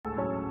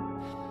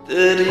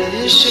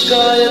तेरी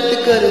शिकायत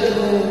कर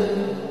दूं,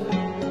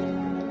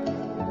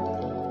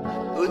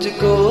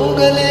 तुझको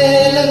गले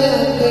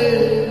लगाकर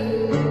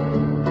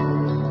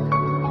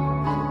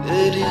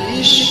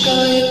तेरी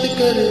शिकायत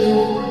कर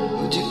दूं,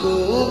 तुझको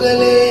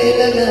गले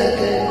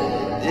लगाकर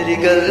तेरी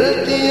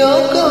गलतियों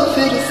को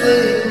फिर से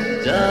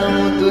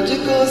जाऊं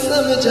तुझको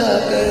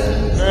समझाकर।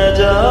 मैं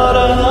जा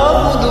रहा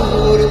हूँ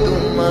दूर,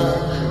 तुम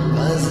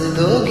आवाज़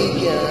दोगी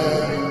क्या?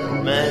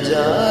 मैं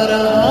जा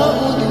रहा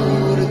हूँ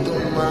दूर,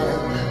 तुम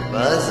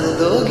आवाज़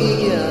दोगी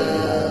क्या?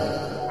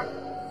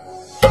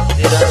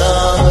 तेरा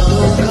नाम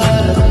धोखा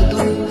रख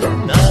दूं,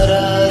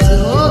 नाराज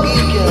होगी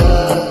क्या?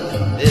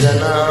 तेरा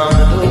नाम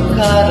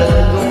धोखा रख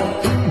दूं,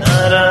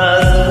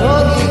 नाराज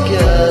होगी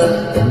क्या?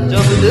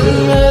 जब दिल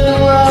में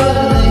दुआ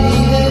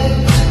नहीं है,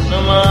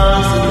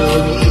 नमाज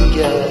दोगी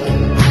क्या?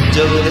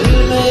 जब दिल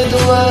में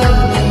दुआ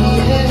नहीं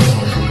है,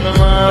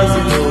 नमाज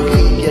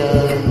दोगी क्या?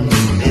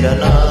 तेरा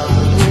नाम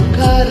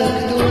धोखा रख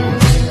दूं,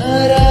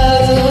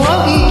 नाराज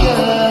होगी क्या?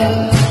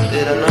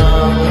 तेरा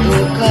नाम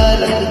धोखा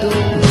रख दूं,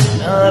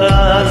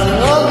 नाराज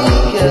होगी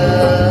क्या?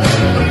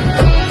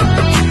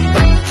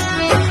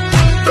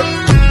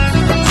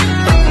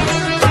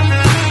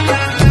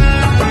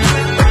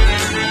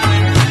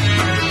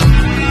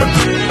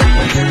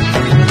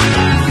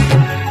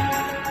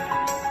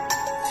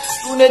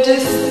 तूने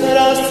जिस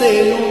तरह से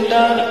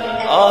लूटा,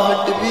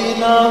 आहट भी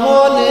ना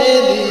होने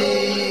दी।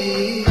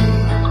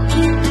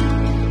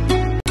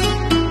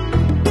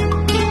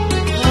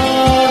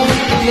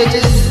 तूने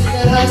जिस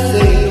तरह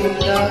से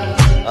लूटा,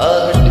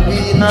 आहट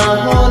भी ना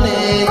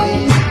होने दी।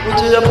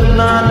 मुझे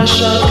अपना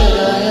नशा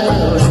कराया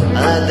और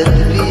आदत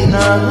भी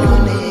ना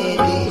होने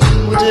दी।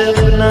 मुझे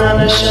अपना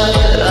नशा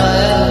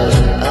कराया और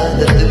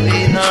आदत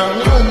भी ना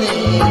होने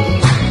दी।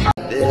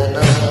 तेरा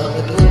नाम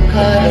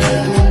धोखा रख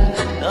दूं,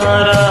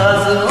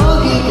 नाराज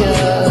होगी क्या?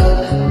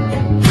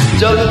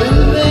 जब दिल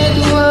में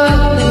दुआ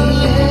नहीं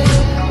है,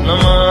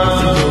 नमाज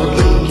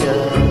दोगी क्या?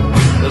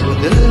 जब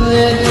दिल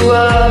में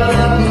दुआ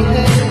नहीं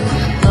है,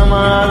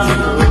 नमाज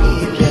दोगी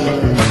क्या?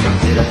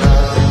 तेरा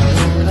नाम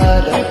धोखा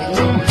रख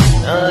दूं,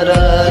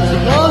 नाराज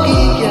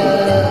होगी क्या?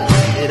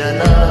 तेरा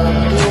नाम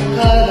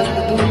धोखा रख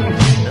दूं,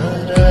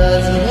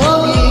 नाराज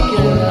होगी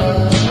क्या?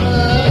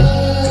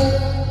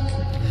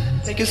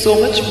 Thank you so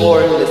much for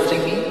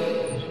listening me.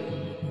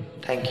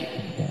 Thank you.